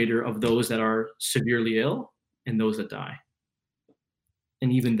numerator of those that are severely ill and those that die.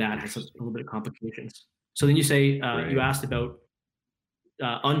 And even that has a little bit of complications. So then you say, you asked about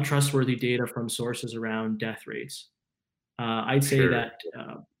untrustworthy data from sources around death rates. I'd say that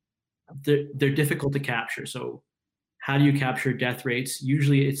they're difficult to capture. So how do you capture death rates?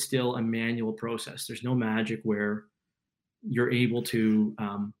 Usually it's still a manual process. There's no magic where you're able to,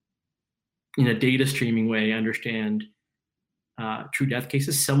 in a data streaming way, understand true death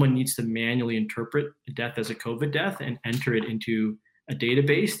cases. Someone needs to manually interpret a death as a COVID death and enter it into a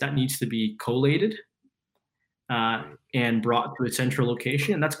database that needs to be collated and brought to a central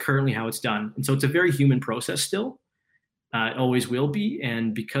location. And that's currently how it's done. And so it's a very human process still. It always will be.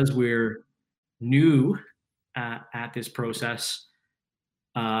 And because we're new at this process,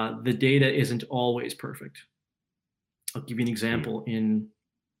 the data isn't always perfect. I'll give you an example in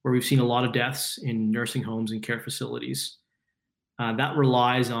where we've seen a lot of deaths in nursing homes and care facilities. That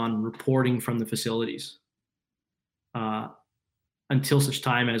relies on reporting from the facilities until such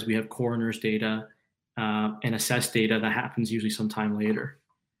time as we have coroner's data and assessed data that happens usually sometime later.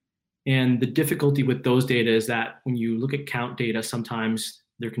 And the difficulty with those data is that when you look at count data, sometimes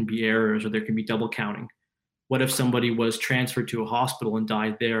there can be errors or there can be double counting. What if somebody was transferred to a hospital and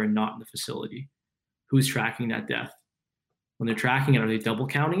died there and not in the facility? Who's tracking that death? When they're tracking it, are they double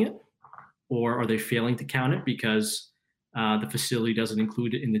counting it? or are they failing to count it because the facility doesn't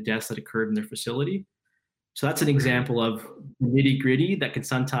include it in the deaths that occurred in their facility? So that's an example of nitty-gritty that can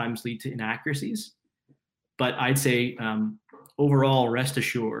sometimes lead to inaccuracies. But I'd say overall, rest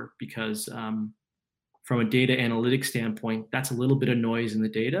assured, because from a data analytics standpoint, that's a little bit of noise in the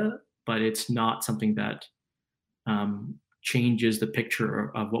data, but it's not something that changes the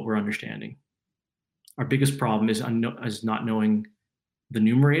picture of what we're understanding. Our biggest problem is not knowing the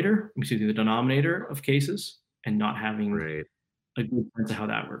numerator, excuse me, the denominator of cases, and not having a good sense of how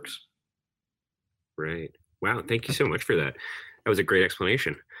that works. Right. Wow. Thank you so much for that. That was a great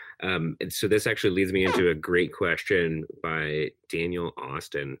explanation. And so this actually leads me into a great question by Daniel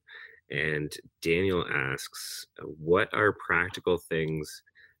Austin. And Daniel asks, what are practical things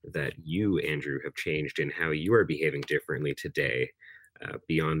that you, Andrew, have changed in how you are behaving differently today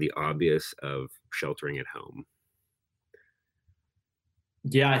beyond the obvious of sheltering at home?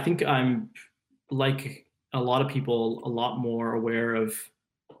 Yeah, I think I'm, like a lot of people, a lot more aware of,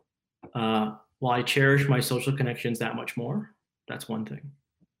 well, I cherish my social connections that much more. That's one thing.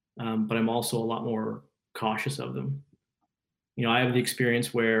 But I'm also a lot more cautious of them. You know, I have the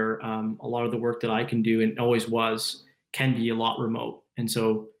experience where a lot of the work that I can do, and always was, can be a lot remote. And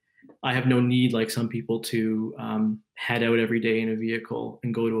so I have no need, like some people, to head out every day in a vehicle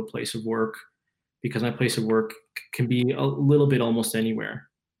and go to a place of work, because my place of work can be a little bit almost anywhere.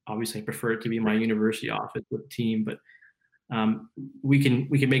 Obviously, I prefer it to be my university office with a team, but we can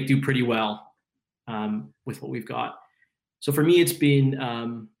make do pretty well with what we've got. So for me, it's been, I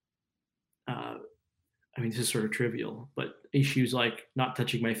mean, this is sort of trivial, but issues like not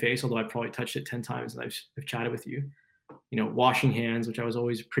touching my face, although I've probably touched it 10 times and I've chatted with you. You know, washing hands, which I was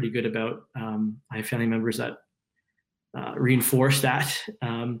always pretty good about. I have family members that reinforce that.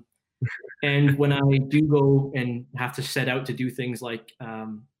 And when I do go and have to set out to do things like,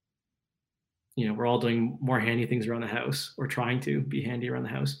 you know, we're all doing more handy things around the house, or trying to be handy around the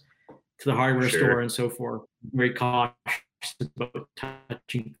house, to the hardware store and so forth, very cautious about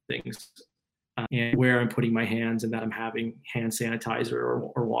touching things and where I'm putting my hands, and that I'm having hand sanitizer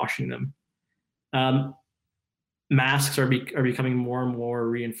or washing them. Masks are becoming more and more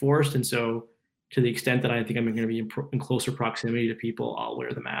reinforced. And so to the extent that I think I'm going to be in closer proximity to people, I'll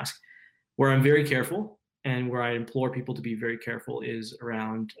wear the mask. Where I'm very careful, and where I implore people to be very careful, is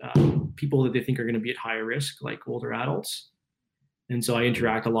around people that they think are going to be at higher risk, like older adults. And so I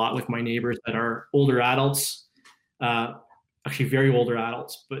interact a lot with my neighbors that are older adults, actually very older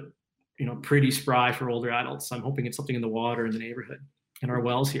adults, but you know, pretty spry for older adults. I'm hoping it's something in the water in the neighborhood, in our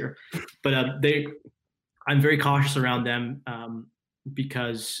wells here. But I'm very cautious around them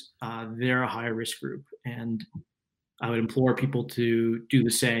because they're a higher risk group, and I would implore people to do the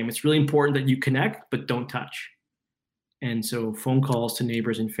same. It's really important that you connect, but don't touch. And so phone calls to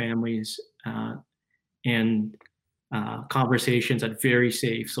neighbors and families and conversations at very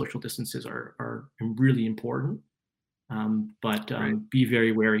safe social distances are really important. But be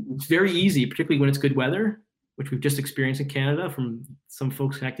very wary. It's very easy, particularly when it's good weather, which we've just experienced in Canada from some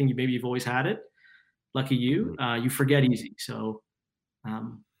folks connecting. Maybe you've always had it. Lucky you. You forget easy. So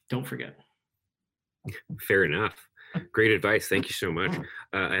don't forget. Fair enough. Great advice. Thank you so much.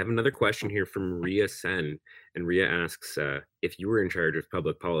 I have another question here from Ria Sen. And Ria asks, if you were in charge of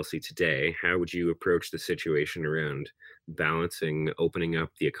public policy today, how would you approach the situation around balancing opening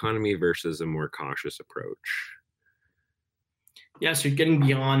up the economy versus a more cautious approach? Yeah, so you're getting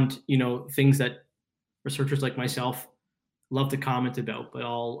beyond, you know, things that researchers like myself love to comment about, but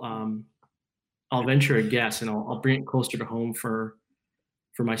I'll venture a guess, and I'll bring it closer to home for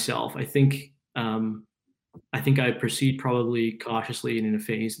myself. I think I proceed probably cautiously and in a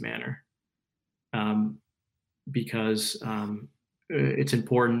phased manner, because it's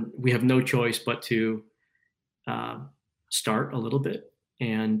important. We have no choice but to start a little bit,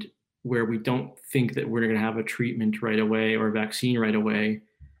 and where we don't think that we're going to have a treatment right away or a vaccine right away,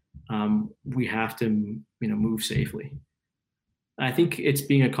 we have to, you know, move safely. I think it's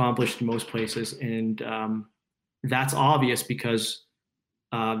being accomplished in most places, and that's obvious because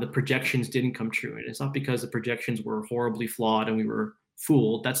the projections didn't come true. And it's not because the projections were horribly flawed and we were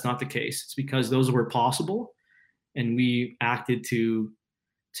fooled. That's not the case. It's because those were possible, and we acted to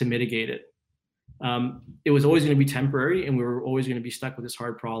mitigate it. It was always going to be temporary, and we were always going to be stuck with this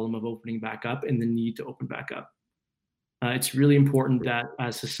hard problem of opening back up and the need to open back up. It's really important that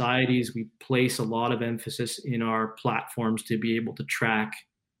as societies, we place a lot of emphasis in our platforms to be able to track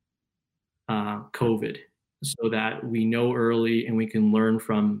COVID, so that we know early and we can learn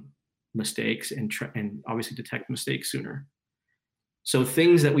from mistakes and obviously detect mistakes sooner. So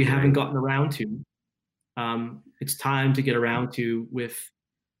things that we haven't gotten around to, it's time to get around to with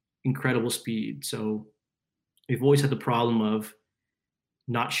incredible speed. So we've always had the problem of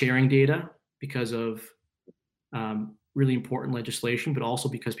not sharing data because of really important legislation, but also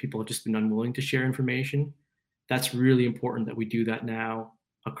because people have just been unwilling to share information. That's really important that we do that now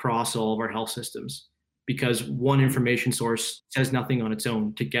across all of our health systems, because one information source says nothing on its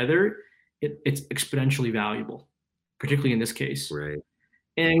own. Together, it's exponentially valuable, particularly in this case. Right.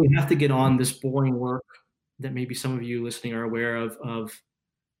 And we have to get on this boring work that maybe some of you listening are aware of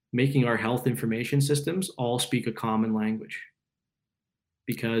making our health information systems all speak a common language.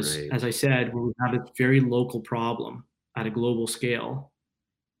 Because, Right. as I said, we have a very local problem at a global scale.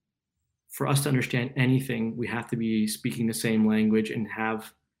 For us to understand anything, we have to be speaking the same language and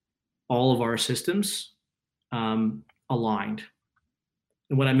have all of our systems aligned.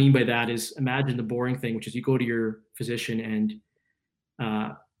 And what I mean by that is, imagine the boring thing, which is you go to your physician and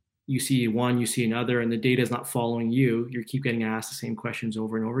you see one, you see another, and the data is not following you. You keep getting asked the same questions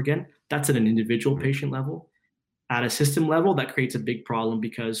over and over again. That's at an individual patient level. At a system level, that creates a big problem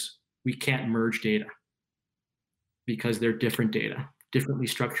because we can't merge data because they're different data, differently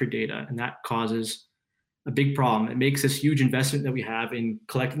structured data, and that causes a big problem. It makes this huge investment that we have in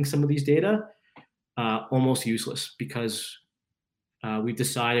collecting some of these data almost useless because we've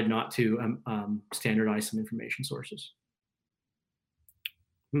decided not to standardize some information sources.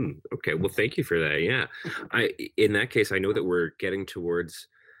 Okay, well, thank you for that. Yeah, in that case, I know that we're getting towards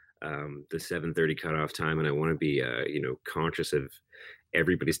the 7:30 cutoff time, and I want to be conscious of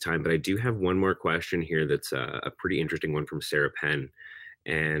everybody's time. But I do have one more question here that's a pretty interesting one from Sarah Penn.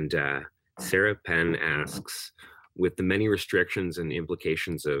 And Sarah Penn asks, with the many restrictions and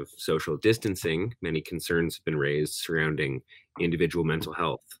implications of social distancing, many concerns have been raised surrounding individual mental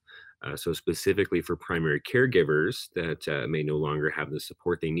health. So specifically for primary caregivers that may no longer have the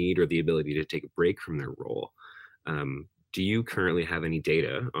support they need or the ability to take a break from their role. Do you currently have any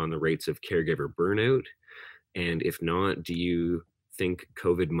data on the rates of caregiver burnout? And if not, do you think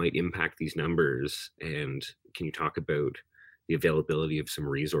COVID might impact these numbers? And can you talk about the availability of some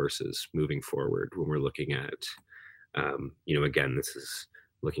resources moving forward when we're looking at, again, this is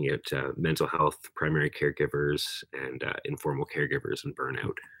looking at mental health, primary caregivers, and informal caregivers and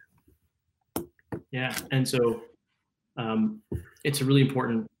burnout. Yeah, and so it's a really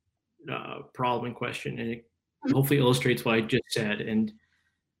important problem and question, and it hopefully illustrates what I just said. And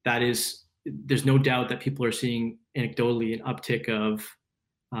that is, there's no doubt that people are seeing anecdotally an uptick of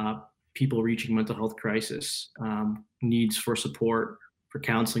people reaching mental health crisis, needs for support, for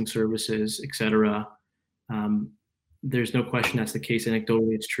counseling services, etc. There's no question that's the case.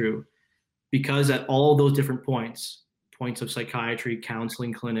 Anecdotally, it's true. Because at all those different points of psychiatry,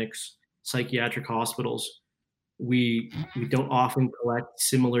 counseling clinics, psychiatric hospitals, we don't often collect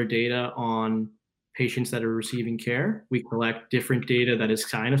similar data on patients that are receiving care. We collect different data that is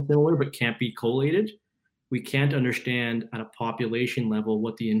kind of similar but can't be collated. We can't understand at a population level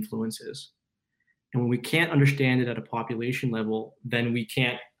what the influence is. And when we can't understand it at a population level, then we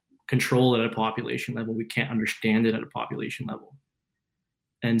can't control it at a population level. We can't understand it at a population level.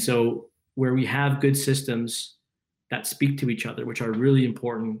 And so where we have good systems that speak to each other, which are really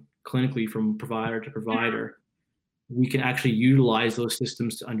important clinically from provider to provider, we can actually utilize those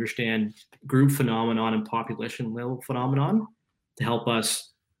systems to understand group phenomenon and population level phenomenon to help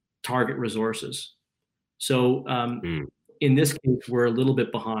us target resources. So in this case, we're a little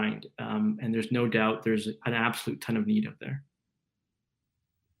bit behind, and there's no doubt there's an absolute ton of need out there.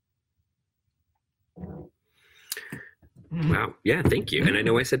 Wow. Yeah, thank you. And I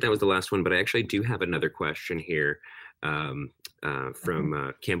know I said that was the last one, but I actually do have another question here from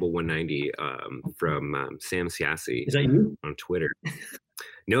Campbell190 from Sam Siassi. Is that you? On Twitter.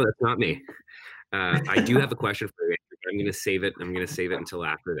 No, that's not me. I do have a question for you. I'm going to save it. I'm going to save it until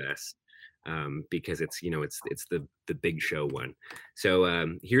after this because it's the big show one.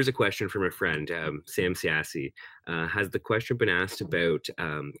 So here's a question from a friend, Sam Siassi. Has the question been asked about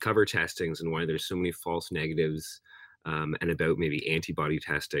cover testings and why there's so many false negatives? And about maybe antibody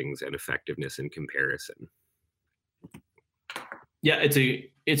testings and effectiveness in comparison? Yeah,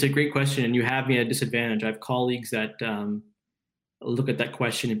 it's a great question, and you have me at a disadvantage. I have colleagues that look at that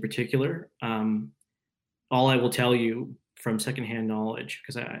question in particular. All I will tell you from secondhand knowledge,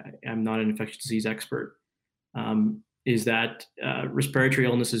 because I'm not an infectious disease expert, is that respiratory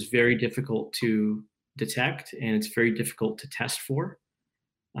illness is very difficult to detect, and it's very difficult to test for.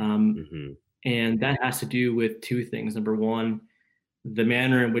 And that has to do with two things. Number one, the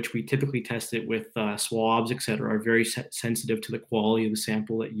manner in which we typically test it with swabs, et cetera, are very sensitive to the quality of the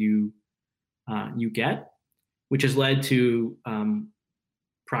sample that you get, which has led to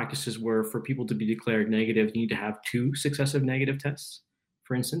practices where for people to be declared negative, you need to have 2 successive negative tests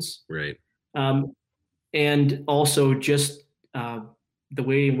for instance. Right. And also just the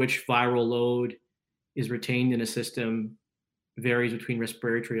way in which viral load is retained in a system varies between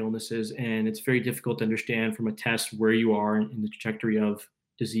respiratory illnesses, and it's very difficult to understand from a test where you are in the trajectory of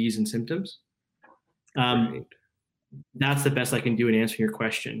disease and symptoms. Right. That's the best I can do in answering your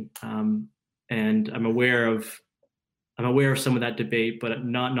question. And I'm aware of some of that debate, but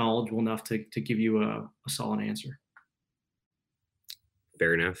I'm not knowledgeable enough to give you a solid answer.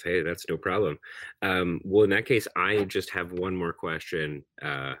 Fair enough. Hey, that's no problem. Well, in that case, I just have one more question,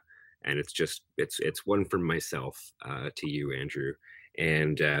 and it's one from myself to you, Andrew,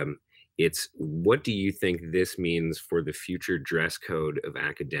 and it's, what do you think this means for the future dress code of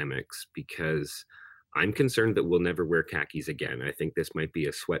academics? Because I'm concerned that we'll never wear khakis again. I think this might be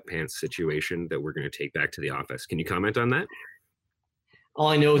a sweatpants situation that we're going to take back to the office. Can you comment on that? All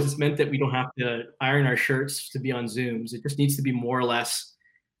I know is it's meant that we don't have to iron our shirts to be on Zooms. It just needs to be more or less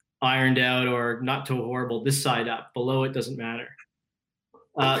ironed out, or not too horrible, this side up. Below it doesn't matter.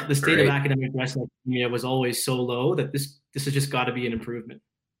 The state of academic dress in academia was always so low that this has just got to be an improvement.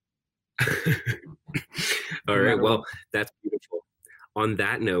 All right. Well, that's beautiful. On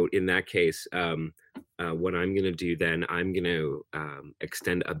that note, in that case, what I'm going to do then, I'm going to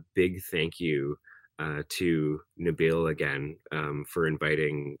extend a big thank you to Nabil again for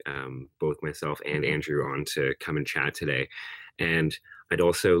inviting both myself and Andrew on to come and chat today. And I'd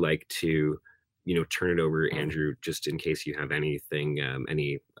also like to, turn it over, Andrew, just in case you have anything,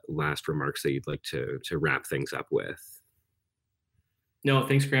 any last remarks that you'd like to wrap things up with. No,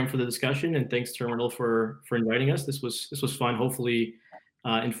 thanks, Graham, for the discussion, and thanks, Terminal, for inviting us. This was fun. Hopefully,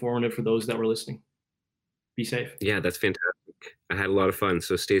 informative for those that were listening. Be safe. Yeah, that's fantastic. I had a lot of fun.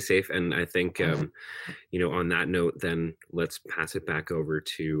 So stay safe. And I think, on that note, then let's pass it back over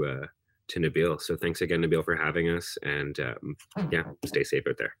to Nabil. So thanks again, Nabil, for having us. And stay safe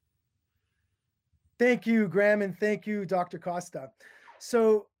out there. Thank you, Graham, and thank you, Dr. Costa.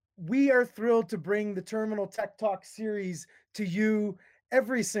 So we are thrilled to bring the Terminal Tech Talk series to you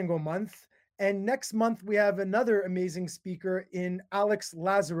every single month. And next month, we have another amazing speaker in Alex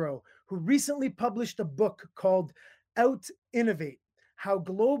Lazaro, who recently published a book called Out Innovate: How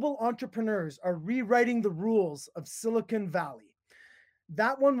Global Entrepreneurs Are Rewriting the Rules of Silicon Valley.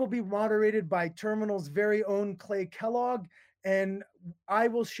 That one will be moderated by Terminal's very own Clay Kellogg, and I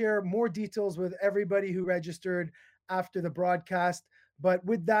will share more details with everybody who registered after the broadcast. But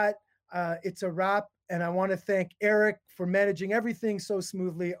with that, it's a wrap. And I want to thank Eric for managing everything so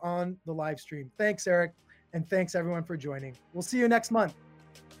smoothly on the live stream. Thanks, Eric. And thanks everyone for joining. We'll see you next month.